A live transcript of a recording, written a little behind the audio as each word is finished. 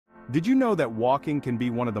Did you know that walking can be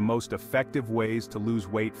one of the most effective ways to lose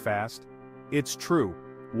weight fast? It's true.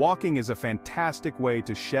 Walking is a fantastic way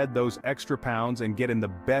to shed those extra pounds and get in the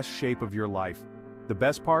best shape of your life. The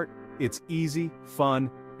best part? It's easy, fun,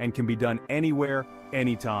 and can be done anywhere,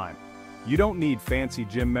 anytime. You don't need fancy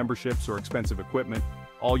gym memberships or expensive equipment.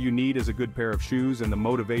 All you need is a good pair of shoes and the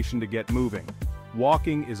motivation to get moving.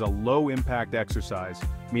 Walking is a low-impact exercise,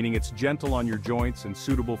 meaning it's gentle on your joints and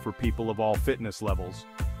suitable for people of all fitness levels.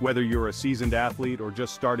 Whether you're a seasoned athlete or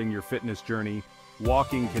just starting your fitness journey,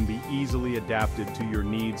 walking can be easily adapted to your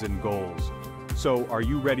needs and goals. So, are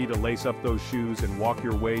you ready to lace up those shoes and walk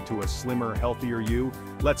your way to a slimmer, healthier you?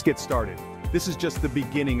 Let's get started. This is just the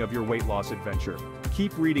beginning of your weight loss adventure.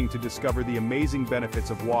 Keep reading to discover the amazing benefits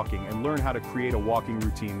of walking and learn how to create a walking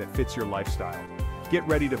routine that fits your lifestyle. Get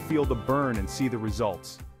ready to feel the burn and see the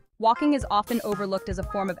results. Walking is often overlooked as a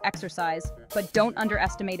form of exercise, but don't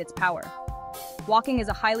underestimate its power. Walking is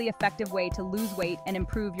a highly effective way to lose weight and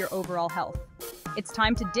improve your overall health. It's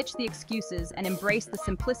time to ditch the excuses and embrace the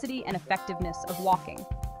simplicity and effectiveness of walking.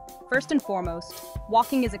 First and foremost,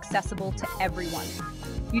 walking is accessible to everyone.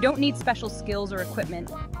 You don't need special skills or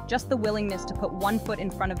equipment, just the willingness to put one foot in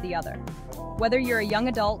front of the other. Whether you're a young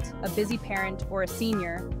adult, a busy parent, or a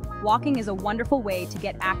senior, walking is a wonderful way to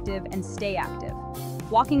get active and stay active.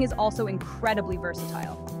 Walking is also incredibly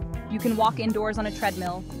versatile. You can walk indoors on a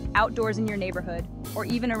treadmill, outdoors in your neighborhood, or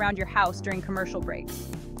even around your house during commercial breaks.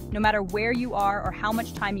 No matter where you are or how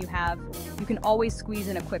much time you have, you can always squeeze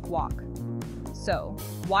in a quick walk. So,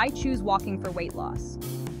 why choose walking for weight loss?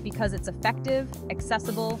 Because it's effective,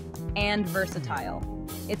 accessible, and versatile.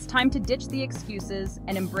 It's time to ditch the excuses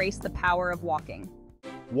and embrace the power of walking.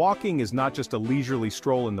 Walking is not just a leisurely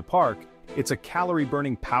stroll in the park, it's a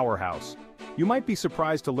calorie-burning powerhouse. You might be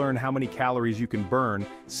surprised to learn how many calories you can burn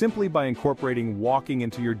simply by incorporating walking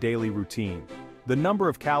into your daily routine. The number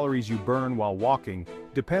of calories you burn while walking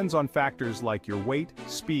depends on factors like your weight,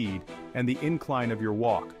 speed, and the incline of your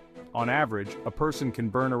walk. On average, a person can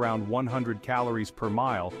burn around 100 calories per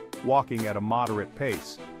mile walking at a moderate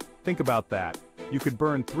pace. Think about that. You could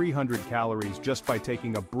burn 300 calories just by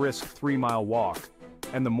taking a brisk 3-mile walk.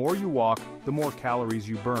 And the more you walk, the more calories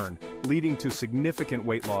you burn, leading to significant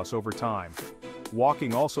weight loss over time.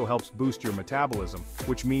 Walking also helps boost your metabolism,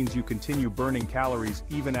 which means you continue burning calories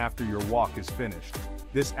even after your walk is finished.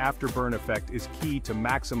 This afterburn effect is key to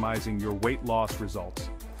maximizing your weight loss results.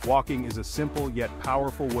 Walking is a simple yet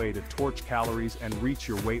powerful way to torch calories and reach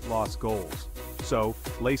your weight loss goals. So,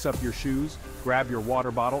 lace up your shoes, grab your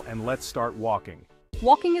water bottle, and let's start walking.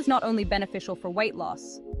 Walking is not only beneficial for weight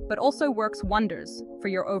loss, but also works wonders for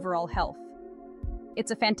your overall health. It's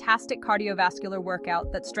a fantastic cardiovascular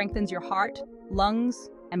workout that strengthens your heart, lungs,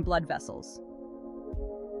 and blood vessels.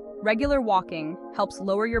 Regular walking helps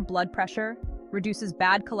lower your blood pressure, reduces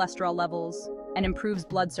bad cholesterol levels, and improves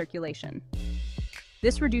blood circulation.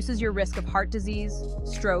 This reduces your risk of heart disease,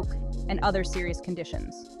 stroke, and other serious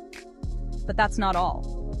conditions. But that's not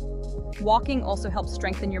all. Walking also helps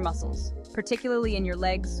strengthen your muscles, particularly in your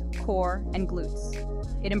legs, core, and glutes.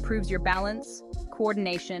 It improves your balance,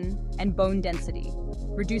 coordination, and bone density,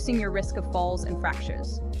 reducing your risk of falls and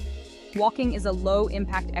fractures. Walking is a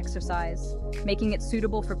low-impact exercise, making it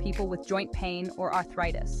suitable for people with joint pain or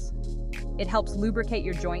arthritis. It helps lubricate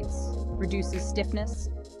your joints, reduces stiffness,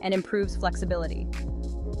 and improves flexibility.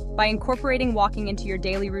 By incorporating walking into your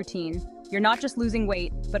daily routine, you're not just losing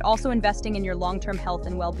weight, but also investing in your long-term health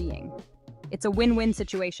and well-being. It's a win-win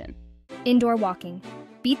situation. Indoor walking.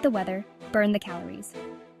 Beat the weather, burn the calories.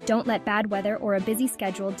 Don't let bad weather or a busy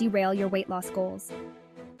schedule derail your weight loss goals.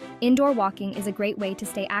 Indoor walking is a great way to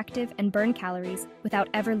stay active and burn calories without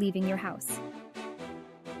ever leaving your house.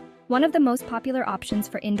 One of the most popular options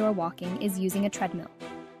for indoor walking is using a treadmill.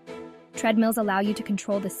 Treadmills allow you to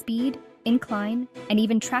control the speed, incline, and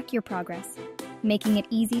even track your progress, making it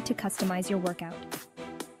easy to customize your workout.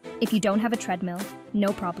 If you don't have a treadmill,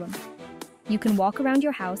 no problem. You can walk around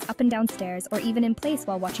your house, up and down stairs, or even in place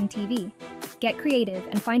while watching TV. Get creative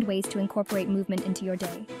and find ways to incorporate movement into your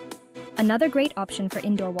day. Another great option for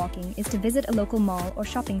indoor walking is to visit a local mall or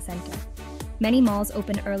shopping center. Many malls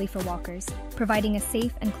open early for walkers, providing a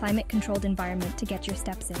safe and climate-controlled environment to get your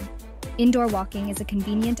steps in. Indoor walking is a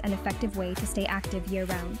convenient and effective way to stay active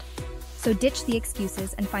year-round. So ditch the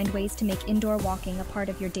excuses and find ways to make indoor walking a part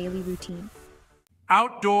of your daily routine.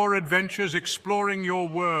 Outdoor adventures exploring your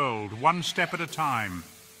world, one step at a time.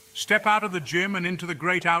 Step out of the gym and into the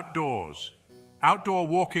great outdoors. Outdoor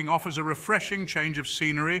walking offers a refreshing change of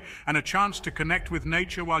scenery and a chance to connect with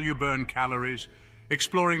nature while you burn calories.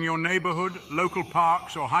 Exploring your neighborhood, local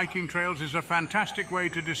parks, or hiking trails is a fantastic way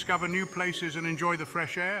to discover new places and enjoy the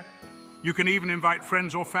fresh air. You can even invite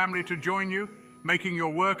friends or family to join you, making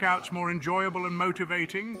your workouts more enjoyable and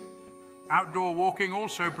motivating. Outdoor walking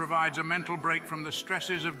also provides a mental break from the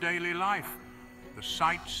stresses of daily life. The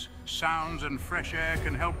sights, sounds, and fresh air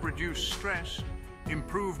can help reduce stress,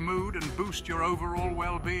 improve mood, and boost your overall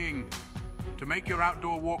well-being. To make your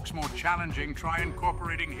outdoor walks more challenging, try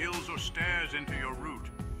incorporating hills or stairs into your route.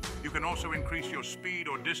 You can also increase your speed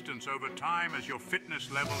or distance over time as your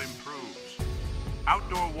fitness level improves.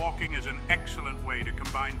 Outdoor walking is an excellent way to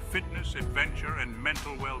combine fitness, adventure, and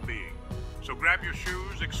mental well-being. So grab your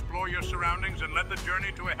shoes, explore your surroundings, and let the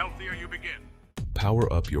journey to a healthier you begin.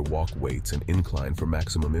 Power up your walk weights and incline for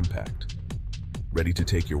maximum impact. Ready to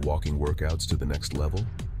take your walking workouts to the next level?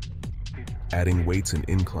 Adding weights and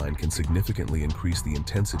incline can significantly increase the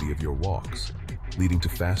intensity of your walks, leading to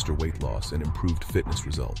faster weight loss and improved fitness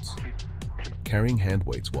results. Carrying hand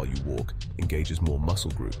weights while you walk engages more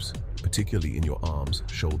muscle groups, particularly in your arms,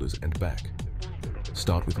 shoulders, and back.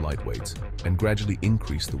 Start with light weights and gradually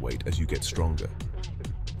increase the weight as you get stronger.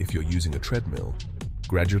 If you're using a treadmill,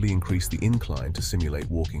 gradually increase the incline to simulate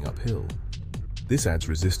walking uphill. This adds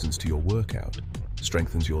resistance to your workout,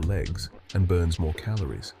 strengthens your legs, and burns more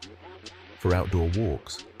calories. For outdoor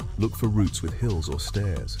walks, look for routes with hills or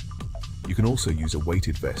stairs. You can also use a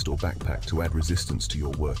weighted vest or backpack to add resistance to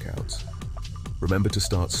your workouts. Remember to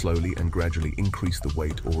start slowly and gradually increase the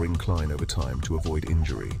weight or incline over time to avoid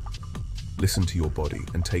injury. Listen to your body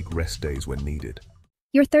and take rest days when needed.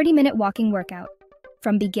 Your 30-minute walking workout.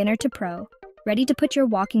 From beginner to pro, ready to put your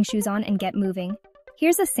walking shoes on and get moving?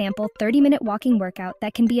 Here's a sample 30-minute walking workout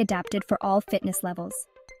that can be adapted for all fitness levels.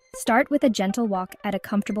 Start with a gentle walk at a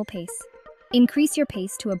comfortable pace. Increase your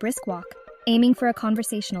pace to a brisk walk, aiming for a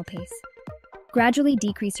conversational pace. Gradually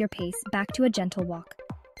decrease your pace back to a gentle walk.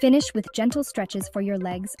 Finish with gentle stretches for your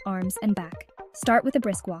legs, arms, and back. Start with a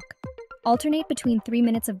brisk walk. Alternate between 3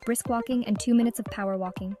 minutes of brisk walking and 2 minutes of power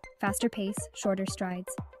walking. Faster pace, shorter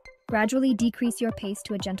strides. Gradually decrease your pace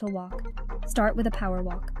to a gentle walk. Start with a power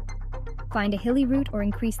walk. Find a hilly route or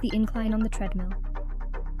increase the incline on the treadmill.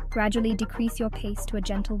 Gradually decrease your pace to a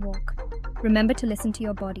gentle walk. Remember to listen to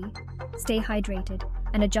your body, stay hydrated,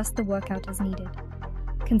 and adjust the workout as needed.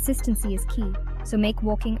 Consistency is key, so make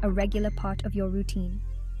walking a regular part of your routine.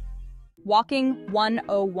 Walking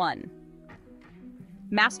 101.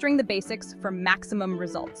 Mastering the basics for maximum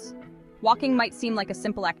results. Walking might seem like a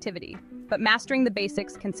simple activity, but mastering the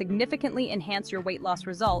basics can significantly enhance your weight loss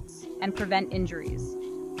results and prevent injuries.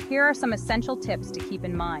 Here are some essential tips to keep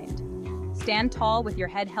in mind. Stand tall with your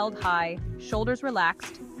head held high, shoulders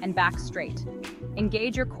relaxed, and back straight.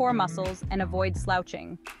 Engage your core muscles and avoid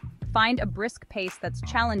slouching. Find a brisk pace that's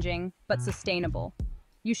challenging but sustainable.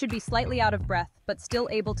 You should be slightly out of breath but still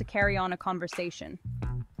able to carry on a conversation.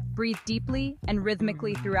 Breathe deeply and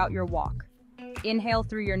rhythmically throughout your walk. Inhale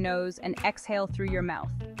through your nose and exhale through your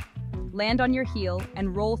mouth. Land on your heel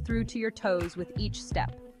and roll through to your toes with each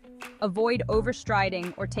step. Avoid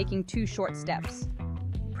overstriding or taking too short steps.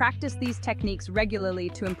 Practice these techniques regularly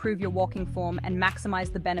to improve your walking form and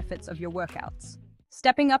maximize the benefits of your workouts.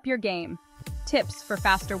 Stepping up your game. Tips for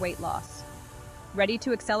faster weight loss. Ready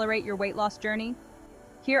to accelerate your weight loss journey?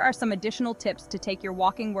 Here are some additional tips to take your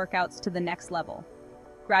walking workouts to the next level.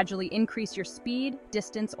 Gradually increase your speed,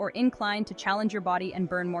 distance, or incline to challenge your body and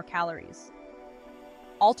burn more calories.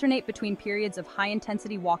 Alternate between periods of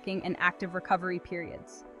high-intensity walking and active recovery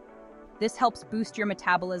periods. This helps boost your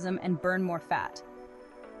metabolism and burn more fat.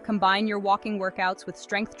 Combine your walking workouts with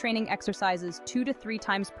strength training exercises 2 to 3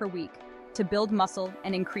 times per week to build muscle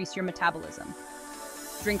and increase your metabolism.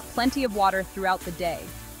 Drink plenty of water throughout the day,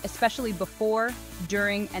 especially before,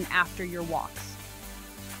 during, and after your walks.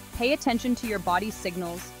 Pay attention to your body's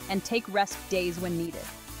signals and take rest days when needed.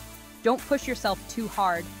 Don't push yourself too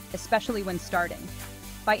hard, especially when starting.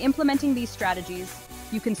 By implementing these strategies,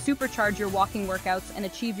 you can supercharge your walking workouts and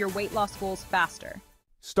achieve your weight loss goals faster.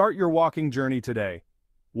 Start your walking journey today.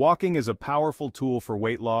 Walking is a powerful tool for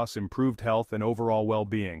weight loss, improved health, and overall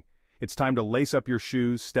well-being. It's time to lace up your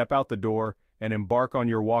shoes, step out the door, and embark on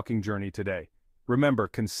your walking journey today. Remember,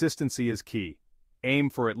 consistency is key. Aim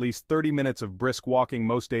for at least 30 minutes of brisk walking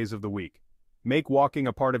most days of the week. Make walking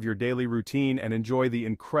a part of your daily routine and enjoy the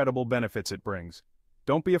incredible benefits it brings.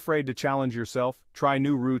 Don't be afraid to challenge yourself, try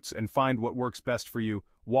new routes, and find what works best for you.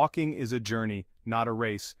 Walking is a journey, not a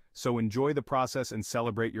race, so enjoy the process and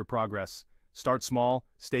celebrate your progress. Start small,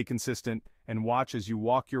 stay consistent, and watch as you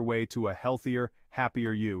walk your way to a healthier,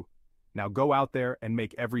 happier you. Now go out there and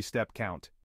make every step count.